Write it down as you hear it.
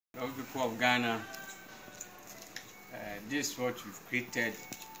people of Ghana, this is what we've created,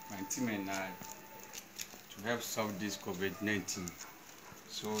 my team and I, to help solve this COVID-19.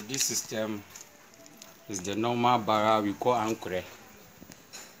 So this system is the normal barrel we call Ekow,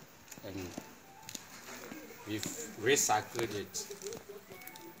 and we've recycled it.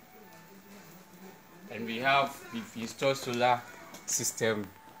 And we've installed solar system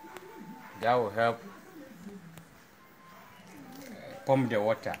that will help pump the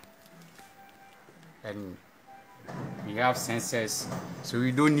water, and we have sensors, so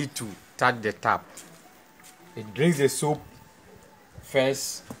we don't need to touch the tap. It drinks the soap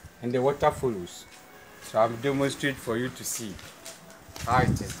first and the water follows. So I'll demonstrate for you to see how it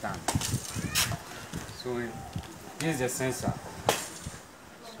is done. So this is the sensor.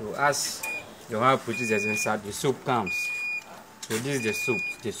 So as the one pushes the sensor, the soap comes. So this is the soap,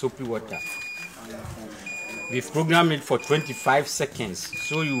 the soapy water. We've programmed it for 25 seconds,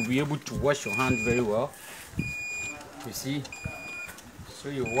 so you'll be able to wash your hand very well. You see? So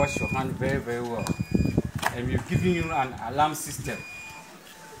you wash your hand very, very well. And we've given you an alarm system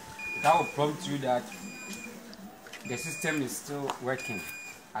that will prompt you that the system is still working.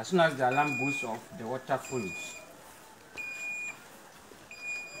 As soon as the alarm goes off, the water follows.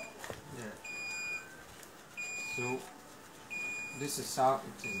 So this is how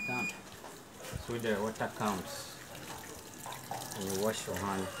it is done. So the water comes and you wash your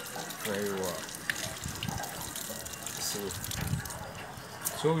hand very well.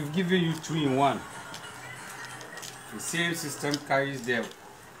 So we've given you 2-in-1. The same system carries the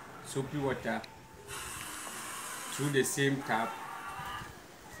soapy water through the same tap,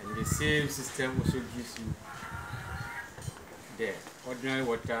 and the same system also gives you the ordinary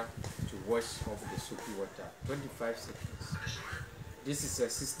water to wash off the soapy water. 25 seconds. This is a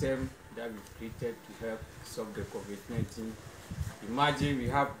system that we've created to help solve the COVID-19. Imagine we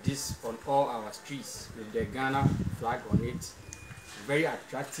have this on all our streets with the Ghana flag on it. Very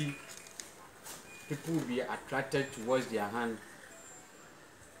attractive. People will be attracted to wash their hand.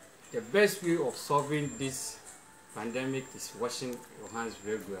 The best way of solving this pandemic is washing your hands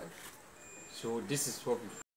regularly. So this is what we